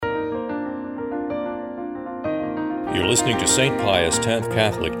You're listening to St. Pius X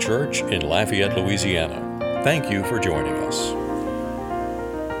Catholic Church in Lafayette, Louisiana. Thank you for joining us.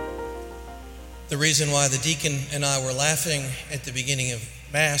 The reason why the deacon and I were laughing at the beginning of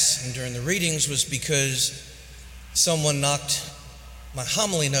Mass and during the readings was because someone knocked my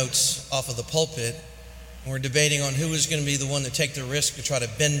homily notes off of the pulpit, and we're debating on who was going to be the one to take the risk to try to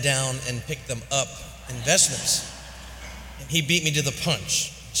bend down and pick them up in vestments. And he beat me to the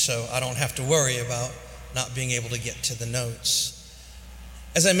punch, so I don't have to worry about not being able to get to the notes.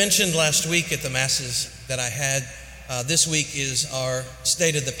 As I mentioned last week at the Masses that I had, this week is our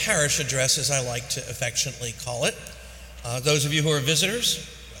State of the Parish address, as I like to affectionately call it. Those of you who are visitors,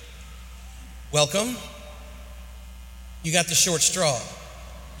 welcome. You got the short straw.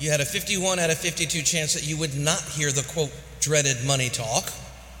 You had a 51 out of 52 chance that you would not hear the, quote, dreaded money talk.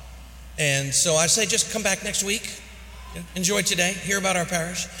 And so I say just come back next week, enjoy today, hear about our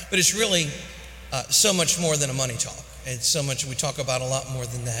parish. But it's really so much more than a money talk. It's so much, we talk about a lot more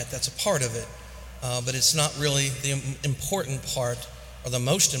than that. That's a part of it. But it's not really the important part or the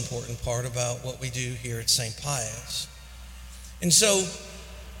most important part about what we do here at St. Pius. And so,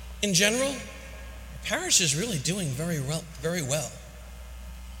 in general, our parish is really doing very well.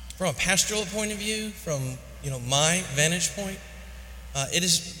 From a pastoral point of view, from my vantage point,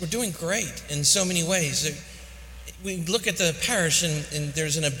 we're doing great in so many ways. We look at the parish and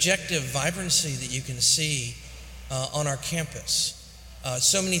there's an objective vibrancy that you can see on our campus.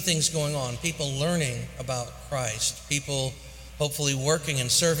 So many things going on, people learning about Christ, people hopefully working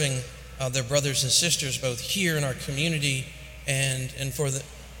and serving their brothers and sisters both here in our community and for the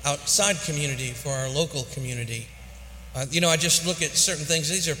outside community, for our local community. I just look at certain things.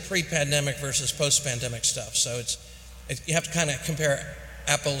 These are pre-pandemic versus post-pandemic stuff. So you have to kind of compare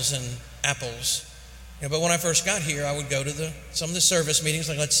apples and apples. But when I first got here, I would go to some of the service meetings,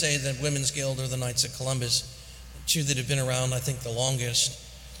 like let's say the Women's Guild or the Knights of Columbus, two that have been around, I think, the longest.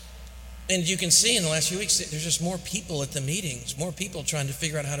 And you can see in the last few weeks that there's just more people at the meetings, more people trying to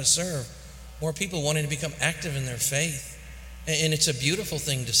figure out how to serve, more people wanting to become active in their faith. And it's a beautiful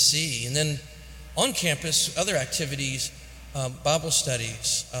thing to see. And then on campus, other activities, Bible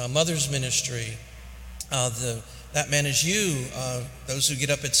studies, Mother's Ministry, That Man Is You, those who get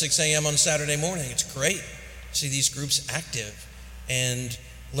up at 6 a.m. on Saturday morning. It's great to see these groups active and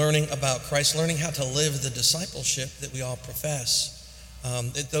learning about Christ, learning how to live the discipleship that we all profess.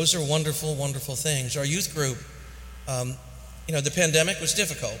 Those are wonderful, wonderful things. Our youth group, the pandemic was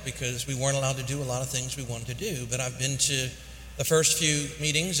difficult because we weren't allowed to do a lot of things we wanted to do, but I've been to the first few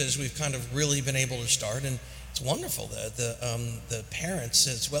meetings as we've kind of really been able to start, and it's wonderful. The parents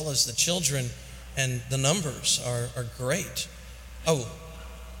as well as the children and the numbers are great. Oh,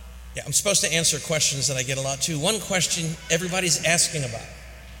 yeah, I'm supposed to answer questions that I get a lot too. One question everybody's asking about: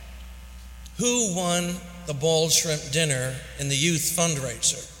 who won the boiled shrimp dinner in the youth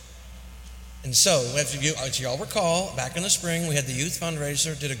fundraiser? And so, as you all recall, back in the spring, we had the youth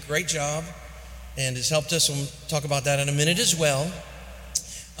fundraiser, did a great job, and has helped us, and we'll talk about that in a minute as well.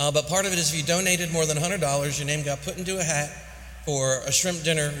 But part of it is if you donated more than $100, your name got put into a hat for a shrimp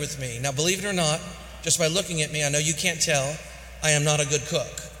dinner with me. Now, believe it or not, just by looking at me, I know you can't tell, I am not a good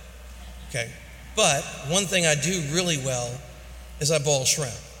cook. Okay, but one thing I do really well is I boil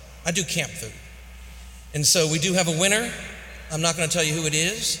shrimp. I do camp food. And so we do have a winner. I'm not going to tell you who it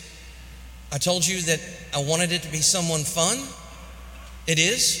is. I told you that I wanted it to be someone fun. It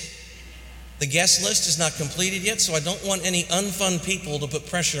is. The guest list is not completed yet, so I don't want any unfun people to put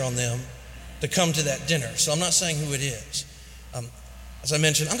pressure on them to come to that dinner. So I'm not saying who it is. As I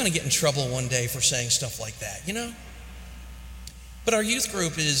mentioned, I'm going to get in trouble one day for saying stuff like that, But our youth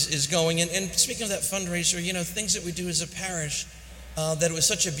group is going, and speaking of that fundraiser, things that we do as a parish, that it was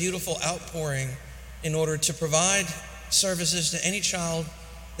such a beautiful outpouring in order to provide services to any child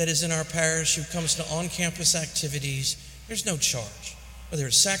that is in our parish who comes to on-campus activities. There's no charge. Whether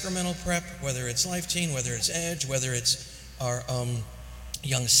it's Sacramental Prep, whether it's Life Teen, whether it's Edge, whether it's our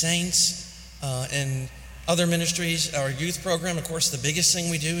Young Saints, and other ministries, our youth program. Of course, the biggest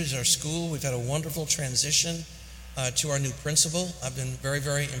thing we do is our school. We've had a wonderful transition to our new principal. I've been very,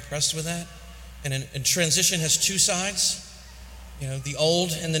 very impressed with that. And transition has two sides, the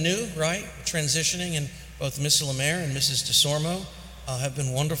old and the new, right? Transitioning, and both Miss Lemaire and Mrs. DeSormo have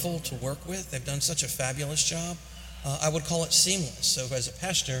been wonderful to work with. They've done such a fabulous job. I would call it seamless. So as a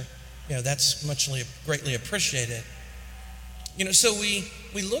pastor, that's greatly appreciated. So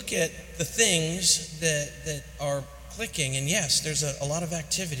we look at the things that are clicking, and yes, there's a lot of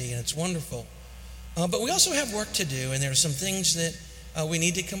activity, and it's wonderful. But we also have work to do, and there are some things that we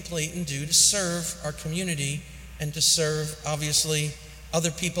need to complete and do to serve our community and to serve, obviously,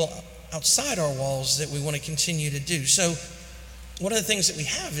 other people outside our walls that we want to continue to do. So one of the things that we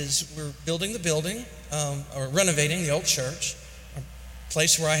have is we're building the building, or renovating the old church, a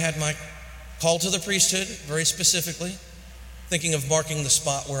place where I had my call to the priesthood, very specifically, thinking of marking the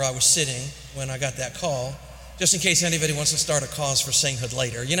spot where I was sitting when I got that call, just in case anybody wants to start a cause for sainthood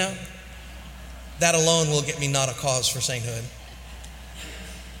later, you know? That alone will get me not a cause for sainthood.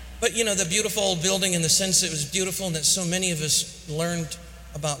 But you know, the beautiful old building, in the sense it was beautiful and that so many of us learned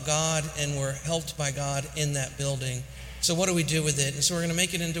about God and were helped by God in that building. So what do we do with it? And so we're going to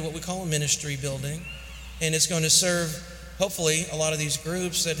make it into what we call a ministry building. And it's going to serve, hopefully, a lot of these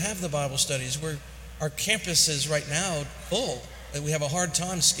groups that have the Bible studies. Our campus is right now full. We have a hard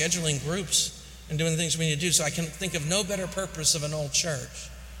time scheduling groups and doing the things we need to do. So I can think of no better purpose of an old church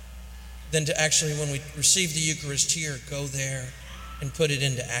than to actually, when we receive the Eucharist here, go there and put it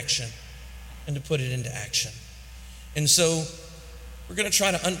into action. And so we're going to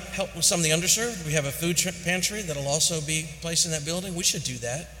try to help with some of the underserved. We have a food pantry that'll also be placed in that building. We should do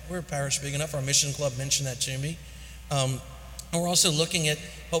that. We're a parish big enough. Our mission club mentioned that to me. And we're also looking at,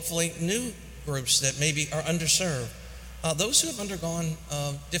 hopefully, new groups that maybe are underserved. Those who have undergone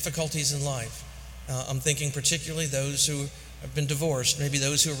difficulties in life. I'm thinking particularly those who have been divorced, maybe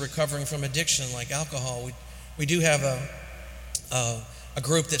those who are recovering from addiction like alcohol. We do have a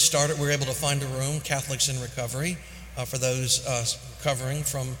group that started. We were able to find a room, Catholics in Recovery, for those recovering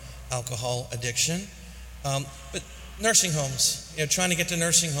from alcohol addiction. But nursing homes, trying to get to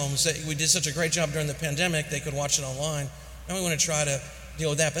nursing homes. We did such a great job during the pandemic, they could watch it online. Now we want to try to deal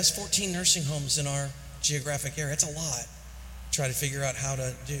with that. But that's 14 nursing homes in our geographic area. It's a lot. Try to figure out how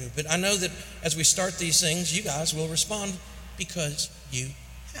to do. But I know that as we start these things, you guys will respond because you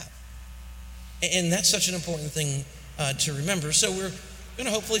have. And that's such an important thing to remember. So we're going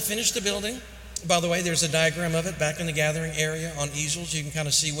to hopefully finish the building. By the way, there's a diagram of it back in the gathering area on easels. You can kind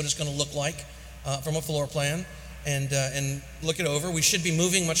of see what it's going to look like from a floor plan and look it over. We should be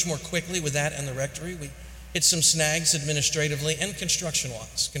moving much more quickly with that and the rectory. We hit some snags administratively and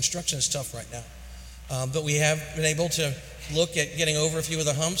construction-wise. Construction is tough right now. But we have been able to look at getting over a few of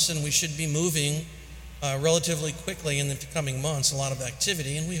the humps, and we should be moving relatively quickly in the coming months, a lot of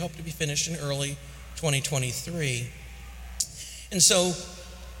activity, and we hope to be finished in early 2023. And so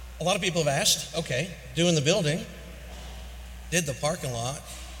a lot of people have asked, okay, doing the building, did the parking lot,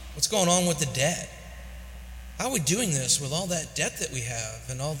 what's going on with the debt? How are we doing this with all that debt that we have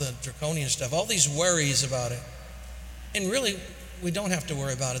and all the draconian stuff, all these worries about it? And really, we don't have to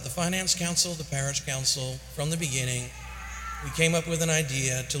worry about it. The Finance Council, the Parish Council, from the beginning, we came up with an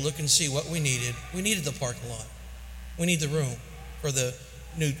idea to look and see what we needed. We needed the parking lot. We need the room for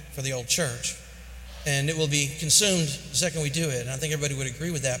the old church. And it will be consumed the second we do it. And I think everybody would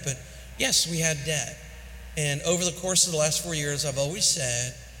agree with that. But yes, we had debt. And over the course of the last 4 years, I've always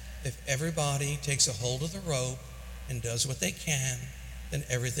said, if everybody takes a hold of the rope and does what they can, then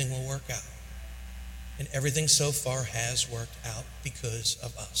everything will work out. And everything so far has worked out because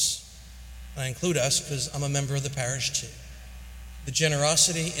of us. I include us because I'm a member of the parish too. The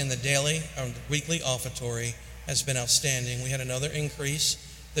generosity in the daily or the weekly offertory has been outstanding. We had another increase.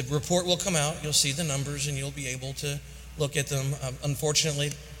 The report will come out. You'll see the numbers and you'll be able to look at them.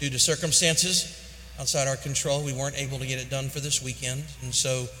 Unfortunately, due to circumstances outside our control, we weren't able to get it done for this weekend. And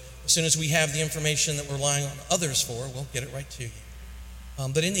so as soon as we have the information that we're relying on others for, we'll get it right to you.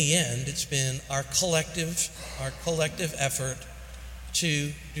 But in the end, it's been our collective effort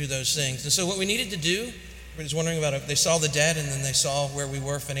to do those things. And so what we needed to do, I was wondering about it, they saw the debt and then they saw where we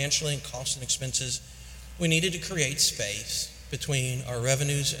were financially and costs and expenses. We needed to create space between our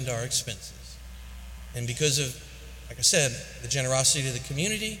revenues and our expenses. And because of, like I said, the generosity to the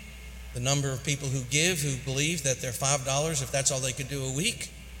community, the number of people who give, who believe that their $5, if that's all they could do a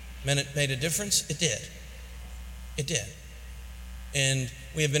week, meant it made a difference, it did. It did. And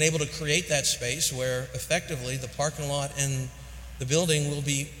we have been able to create that space where effectively the parking lot and the building will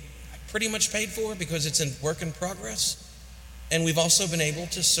be pretty much paid for because it's in work in progress. And we've also been able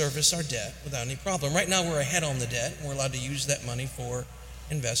to service our debt without any problem. Right now we're ahead on the debt and we're allowed to use that money for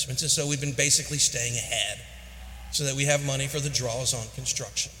investments. And so we've been basically staying ahead so that we have money for the draws on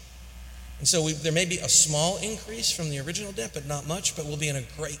construction. And so there may be a small increase from the original debt, but not much, but we'll be in a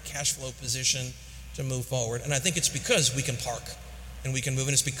great cash flow position to move forward. And I think it's because we can park and we can move,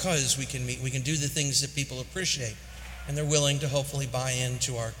 and it's because we can meet, we can do the things that people appreciate, and they're willing to hopefully buy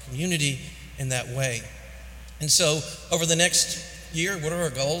into our community in that way. And so over the next year, what are our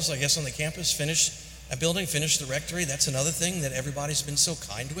goals, I guess, on the campus? Finish a building, finish the rectory. That's another thing that everybody's been so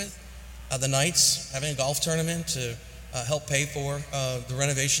kind with. The Knights having a golf tournament to help pay for the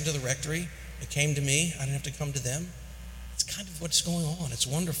renovation to the rectory. It came to me. I didn't have to come to them. It's kind of what's going on. It's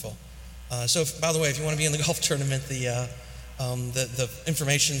wonderful. By the way, if you want to be in the golf tournament, the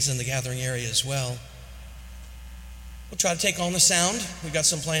information's in the gathering area as well. We'll try to take on the sound. We've got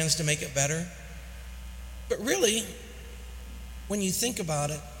some plans to make it better. But really, when you think about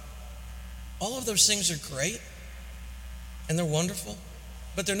it, all of those things are great and they're wonderful,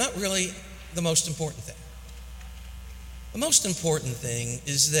 but they're not really the most important thing. The most important thing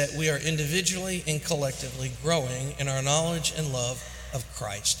is that we are individually and collectively growing in our knowledge and love of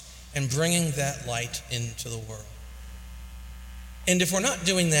Christ and bringing that light into the world. And if we're not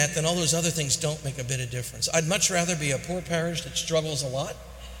doing that, then all those other things don't make a bit of difference. I'd much rather be a poor parish that struggles a lot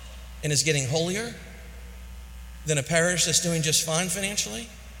and is getting holier than a parish that's doing just fine financially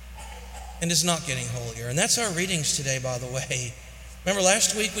and is not getting holier. And that's our readings today, by the way. Remember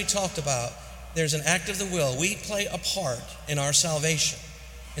last week we talked about there's an act of the will. We play a part in our salvation,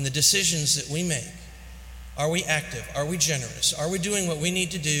 in the decisions that we make. Are we active? Are we generous? Are we doing what we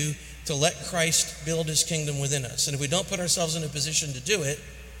need to do to let Christ build his kingdom within us? And if we don't put ourselves in a position to do it,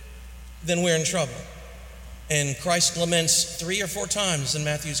 then we're in trouble. And Christ laments 3 or 4 times in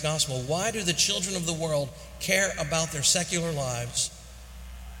Matthew's gospel, why do the children of the world care about their secular lives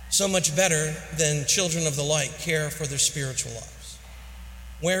so much better than children of the light care for their spiritual lives?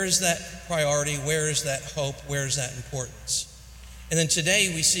 Where is that priority? Where is that hope? Where is that importance? And then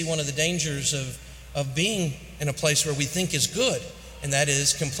today we see one of the dangers of being in a place where we think is good, and that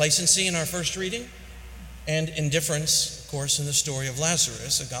is complacency in our first reading and indifference, of course, in the story of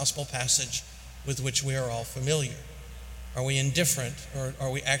Lazarus, a gospel passage with which we are all familiar. Are we indifferent, or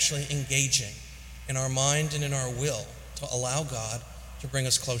are we actually engaging in our mind and in our will to allow God to bring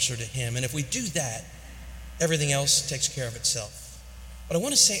us closer to him? And if we do that, everything else takes care of itself. But I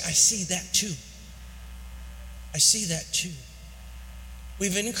want to say I see that too. I see that too.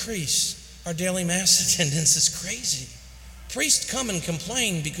 We've increased our daily Mass attendance. It's crazy. Priests come and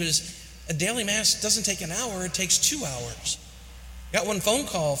complain because a daily Mass doesn't take an hour, it takes 2 hours. Got one phone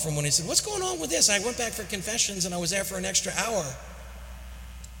call from when he said, what's going on with this? I went back for confessions and I was there for an extra hour.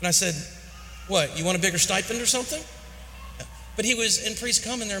 And I said, what, you want a bigger stipend or something? But and priests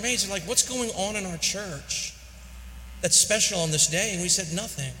come and they're amazed. They're like, what's going on in our church that's special on this day? And we said,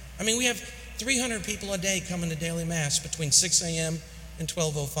 nothing. I mean, we have 300 people a day coming to daily Mass between 6 a.m. and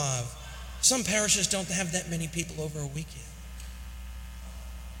 12:05. Some parishes don't have that many people over a weekend.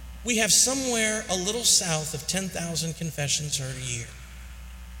 We have somewhere a little south of 10,000 confessions heard a year.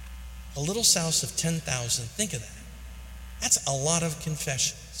 A little south of 10,000. Think of that. That's a lot of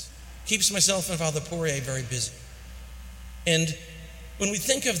confessions. Keeps myself and Father Poirier very busy. And when we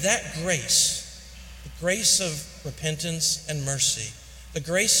think of that grace, the grace of repentance and mercy, the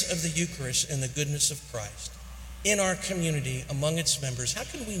grace of the Eucharist and the goodness of Christ in our community, among its members, how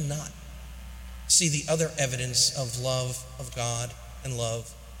can we not see the other evidence of love of God and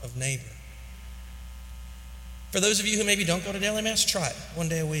love of neighbor? For those of you who maybe don't go to daily Mass, try it 1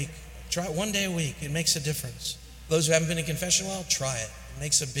 day a week. Try it 1 day a week. It makes a difference. Those who haven't been in confession in a while, try it. It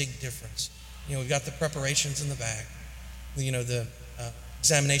makes a big difference. We've got the preparations in the back. The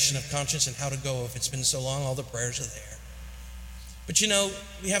examination of conscience and how to go if it's been so long, all the prayers are there. But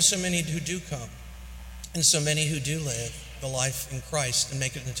we have so many who do come and so many who do live the life in Christ and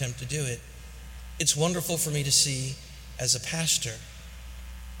make an attempt to do it. It's wonderful for me to see as a pastor.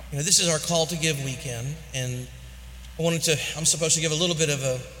 This is our Call to Give weekend, and I'm supposed to give a little bit of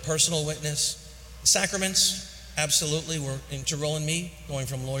a personal witness. The sacraments, absolutely, were in Tyrrell and me, going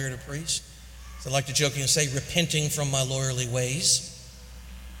from lawyer to priest. So I like to jokingly say, repenting from my lawyerly ways.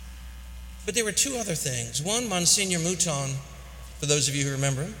 But there were 2 other things. One, Monsignor Mouton, for those of you who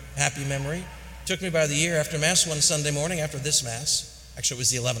remember him, happy memory, took me by the ear after Mass one Sunday morning, after this Mass. Actually, it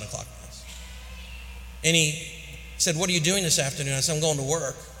was the 11 o'clock Mass. And he said, what are you doing this afternoon? I said, I'm going to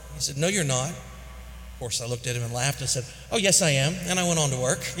work. He said, no, you're not. Of course, I looked at him and laughed and said, oh, yes, I am. And I went on to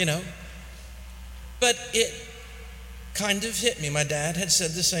work, But it kind of hit me. My dad had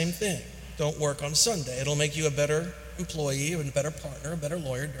said the same thing. Don't work on Sunday. It'll make you a better employee, a better partner, a better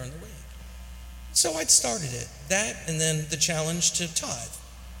lawyer during the week. So I'd started it. That, and then the challenge to tithe.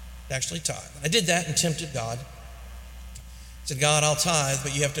 To actually tithe. I did that and tempted God. I said, God, I'll tithe,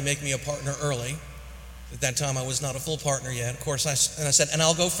 but you have to make me a partner early. At that time, I was not a full partner yet. Of course, I said, and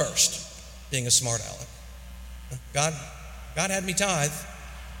I'll go first, being a smart aleck. God had me tithe.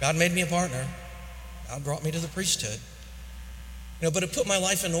 God made me a partner. God brought me to the priesthood. But it put my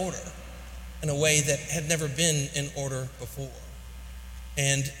life in order in a way that had never been in order before.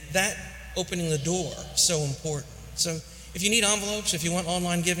 And that opening the door, so important. So if you need envelopes, if you want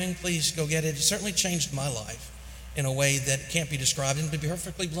online giving, please go get it. It certainly changed my life in a way that can't be described. And to be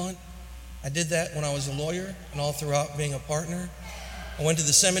perfectly blunt, I did that when I was a lawyer and all throughout being a partner. I went to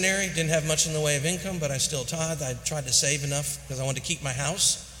the seminary, didn't have much in the way of income, but I still tithed. I tried to save enough because I wanted to keep my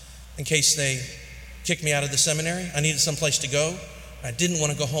house in case they kicked me out of the seminary. I needed some place to go. I didn't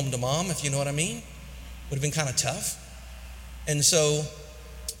want to go home to mom, if you know what I mean. Would have been kind of tough. And so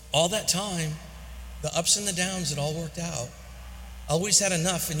all that time, the ups and the downs, it all worked out. I always had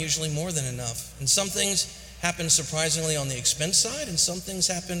enough, and usually more than enough. And some things happened surprisingly on the expense side, and some things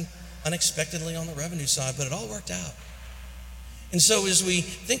happened unexpectedly on the revenue side, but it all worked out. And so as we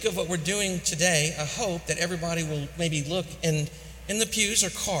think of what we're doing today, I hope that everybody will maybe look, and in the pews are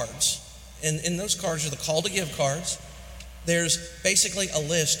cards. And in those cards are the call to give cards. There's basically a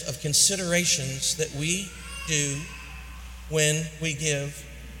list of considerations that we do when we give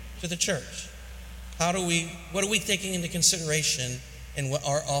to the church. What are we taking into consideration in what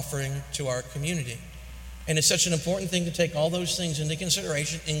our offering to our community? And it's such an important thing to take all those things into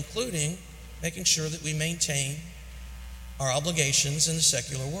consideration, including making sure that we maintain our obligations in the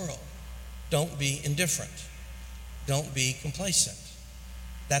secular world. Don't be indifferent. Don't be complacent.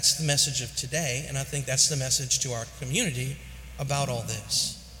 That's the message of today, and I think that's the message to our community about all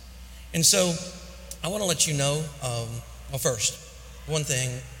this. And so I want to let you know, first, one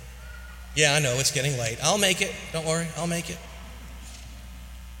thing. Yeah, I know, it's getting late. I'll make it. Don't worry, I'll make it.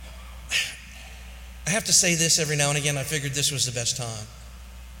 I have to say this every now and again. I figured this was the best time.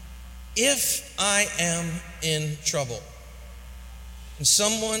 If I am in trouble and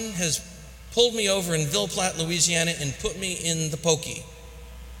someone has pulled me over in Ville Platte, Louisiana, and put me in the pokey,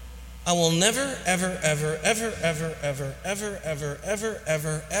 I will never, ever, ever, ever, ever, ever, ever, ever,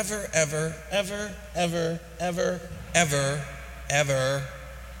 ever, ever, ever, ever, ever, ever, ever, ever, ever,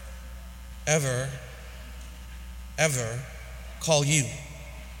 ever, ever call you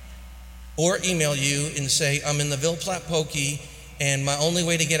or email you and say, I'm in the Ville Platte pokey, and my only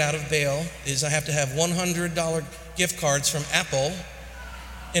way to get out of bail is I have to have $100 gift cards from Apple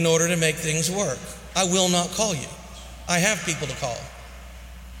in order to make things work. I will not call you. I have people to call.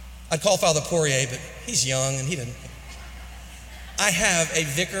 I'd call Father Poirier, but he's young and he didn't. I have a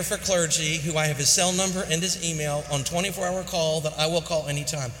vicar for clergy who I have his cell number and his email on 24-hour call that I will call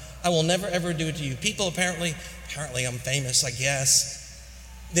anytime. I will never, ever do it to you. People apparently I'm famous, I guess.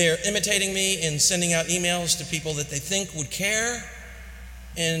 They're imitating me and sending out emails to people that they think would care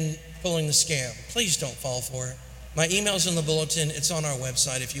and pulling the scam. Please don't fall for it. My email's in the bulletin. It's on our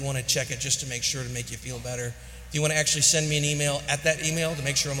website if you want to check it just to make sure to make you feel better. If you want to actually send me an email at that email to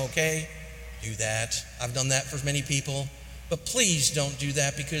make sure I'm okay, do that. I've done that for many people. But please don't do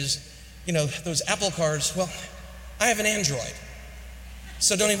that because, those Apple cards, well, I have an Android.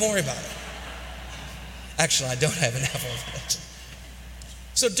 So don't even worry about it. Actually, I don't have an Apple.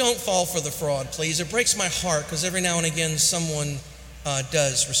 So don't fall for the fraud, please. It breaks my heart because every now and again someone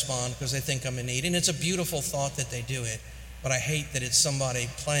does respond because they think I'm in need. And it's a beautiful thought that they do it. But I hate that it's somebody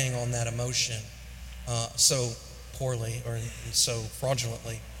playing on that emotion so poorly or so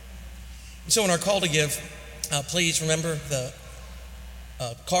fraudulently. And so in our call to give, please remember the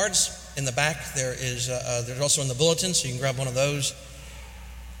cards in the back. They're also in the bulletin, so you can grab one of those.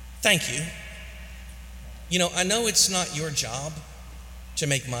 Thank you. I know it's not your job to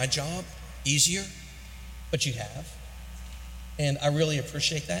make my job easier, but you have. And I really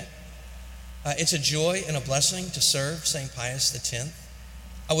appreciate that. It's a joy and a blessing to serve St. Pius X.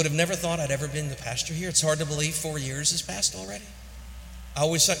 I would have never thought I'd ever been the pastor here. It's hard to believe 4 years has passed already. I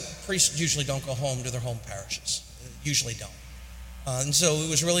always said priests usually don't go home to their home parishes. Usually don't. And so it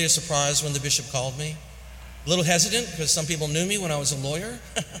was really a surprise when the bishop called me. A little hesitant because some people knew me when I was a lawyer.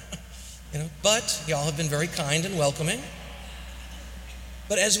 But y'all have been very kind and welcoming.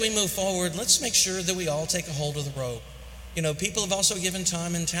 But as we move forward, let's make sure that we all take a hold of the rope. People have also given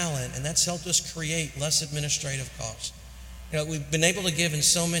time and talent, and that's helped us create less administrative costs. We've been able to give in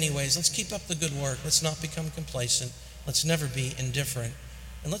so many ways. Let's keep up the good work. Let's not become complacent. Let's never be indifferent.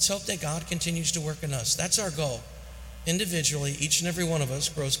 And let's hope that God continues to work in us. That's our goal. Individually, each and every one of us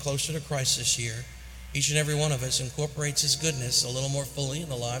grows closer to Christ this year. Each and every one of us incorporates His goodness a little more fully in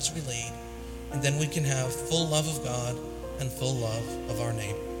the lives we lead. And then we can have full love of God and full love of our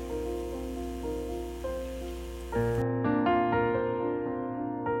neighbor.